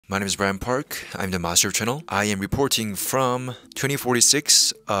My name is Brian Park. I'm the Master Channel. I am reporting from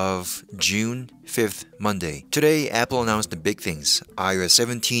 2046 of June 5th, Monday. Today, Apple announced the big things. iOS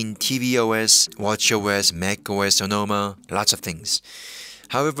 17, tvOS, watchOS, macOS, Sonoma, lots of things.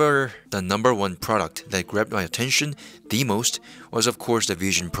 However, the number one product that grabbed my attention the most was of course the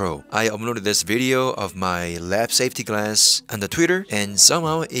Vision Pro. I uploaded this video of my lab safety glass on the Twitter and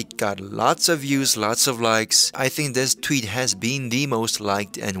somehow it got lots of views, lots of likes. I think this tweet has been the most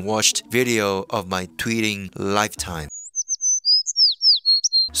liked and watched video of my tweeting lifetime.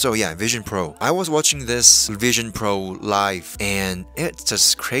 So yeah, Vision Pro. I was watching this Vision Pro live and it's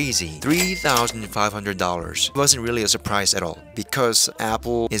just crazy. $3,500. It wasn't really a surprise at all because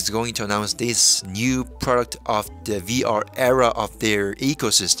Apple is going to announce this new product of the VR era of their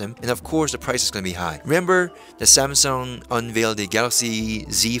ecosystem, and of course the price is going to be high. Remember the Samsung unveiled the Galaxy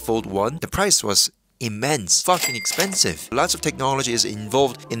Z Fold 1? The price was immense, fucking expensive. Lots of technology is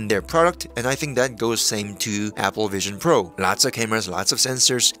involved in their product, and I think that goes same to Apple Vision Pro. Lots of cameras, lots of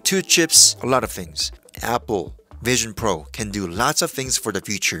sensors, 2 chips, a lot of things. Apple Vision Pro can do lots of things for the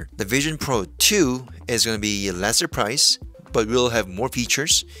future. The Vision Pro 2 is going to be a lesser price, but will have more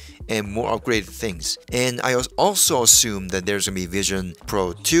features and more upgraded things. And I also assume that there's gonna be Vision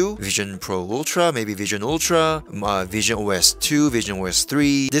Pro 2, Vision Pro Ultra, maybe Vision Ultra, Vision OS 2, Vision OS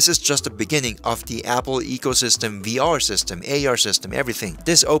 3. This is just the beginning of the Apple ecosystem, VR system, AR system, everything.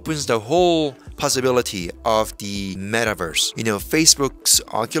 This opens the whole possibility of the metaverse. You know, Facebook's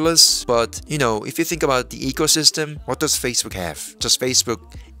Oculus, but you know, if you think about the ecosystem, what does Facebook have? Just Facebook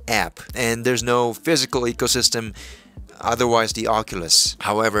app, and there's no physical ecosystem. Otherwise the Oculus.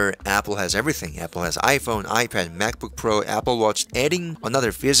 However, Apple has everything. Apple has iPhone, iPad, MacBook Pro, Apple Watch. Adding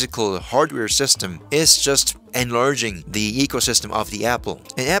another physical hardware system is just enlarging the ecosystem of the Apple.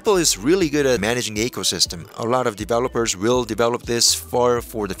 And Apple is really good at managing the ecosystem. A lot of developers will develop this for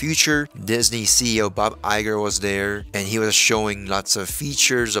the future. Disney CEO Bob Iger was there and he was showing lots of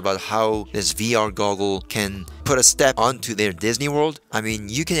features about how this VR goggle can put a step onto their Disney World. I mean,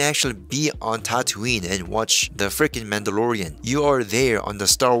 you can actually be on Tatooine and watch the freaking Mandalorian. You are there on the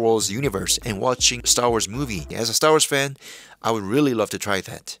Star Wars universe and watching Star Wars movie. As a Star Wars fan, I would really love to try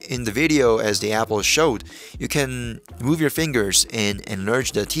that. In the video, as the Apple showed, you can move your fingers and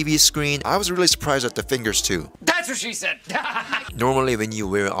enlarge the TV screen. I was really surprised at the fingers too. That's what she said! Normally when you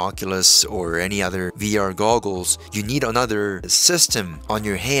wear Oculus or any other VR goggles, you need another system on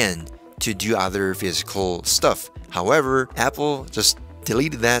your hand to do other physical stuff. However, Apple just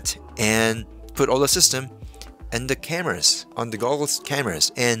deleted that and put all the system and the cameras on the goggles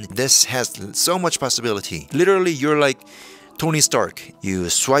cameras, and this has so much possibility. Literally, you're like Tony Stark. You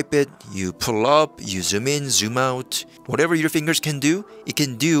swipe it, you pull up, you zoom in, zoom out. Whatever your fingers can do, it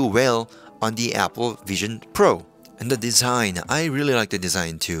can do well on the Apple Vision Pro. And the design, I really like the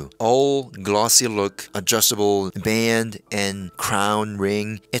design too. All glossy look, adjustable band and crown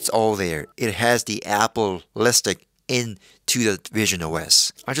ring, it's all there. It has the Apple listic into the Vision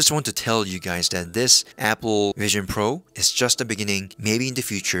OS. I just want to tell you guys that this Apple Vision Pro is just the beginning. Maybe in the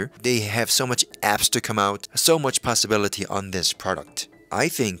future, they have so much apps to come out, so much possibility on this product. I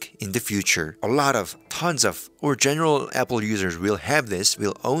think in the future, tons of, or general Apple users will have this,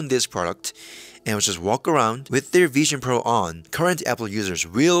 will own this product, and will just walk around with their Vision Pro on. Current Apple users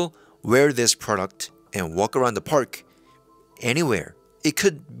will wear this product and walk around the park anywhere. It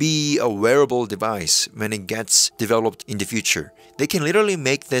could be a wearable device when it gets developed in the future. They can literally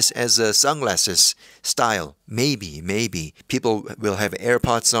make this as a sunglasses style. Maybe. People will have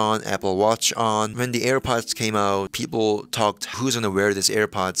AirPods on, Apple Watch on. When the AirPods came out, people talked who's gonna wear these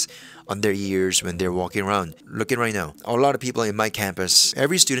AirPods on their ears when they're walking around. Look at right now. A lot of people in my campus,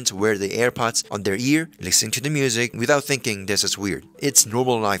 every student wear the AirPods on their ear, listening to the music without thinking this is weird. It's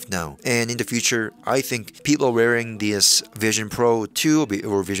normal life now. And in the future, I think people wearing this Vision Pro 2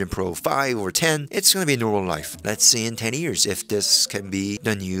 or Vision Pro 5 or 10, it's gonna be normal life. Let's see in 10 years if this can be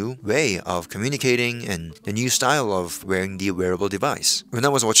the new way of communicating and the new style of wearing the wearable device. When I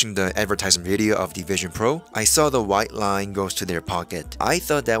was watching the advertisement video of the Vision Pro, I saw the white line goes to their pocket. I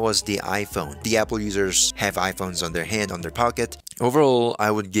thought that was the iPhone. The Apple users have iPhones on their hand, on their pocket. Overall,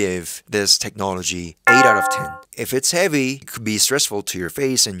 I would give this technology 8 out of 10. If it's heavy, it could be stressful to your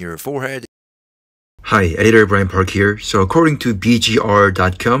face and your forehead. Hi, editor Brian Park here. So according to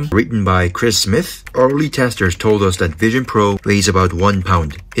BGR.com, written by Chris Smith, early testers told us that Vision Pro weighs about 1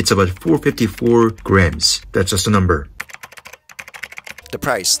 pound. It's about 454 grams. That's just a number. The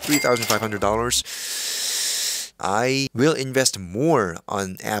price, $3,500. I will invest more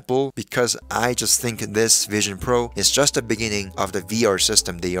on Apple because I just think this Vision Pro is just the beginning of the VR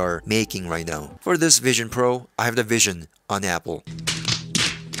system they are making right now. For this Vision Pro, I have the Vision on Apple.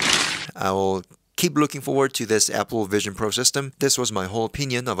 I will keep looking forward to this Apple Vision Pro system. This was my whole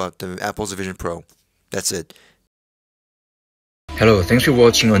opinion about the Apple's Vision Pro. That's it. Hello, thanks for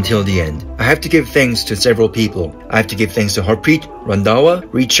watching until the end. I have to give thanks to several people. I have to give thanks to Harpreet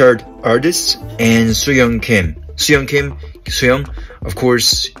Randhawa, Richard Ardis, and Suyong Kim. Suyong, of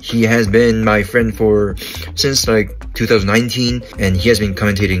course, he has been my friend since like 2019, and he has been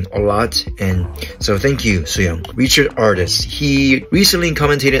commentating a lot, and so thank you, Suyong. Richard Ardis, he recently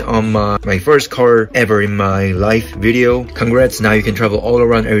commentated on my first car ever in my life video. Congrats, now you can travel all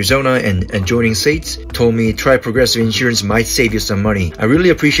around Arizona and adjoining states. Told me try Progressive Insurance, might save you some money. I really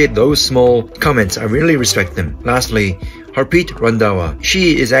appreciate those small comments. I really respect them. Lastly, Harpreet Randhawa.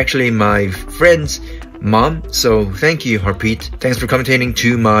 She is actually my friend's mom, so thank you, Harpreet. Thanks for commentating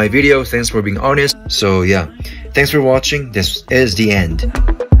to my video. Thanks for being honest. So yeah, thanks for watching. This is the end.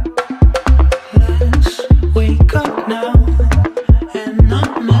 Let's wake up now and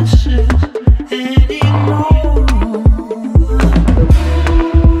not miss it.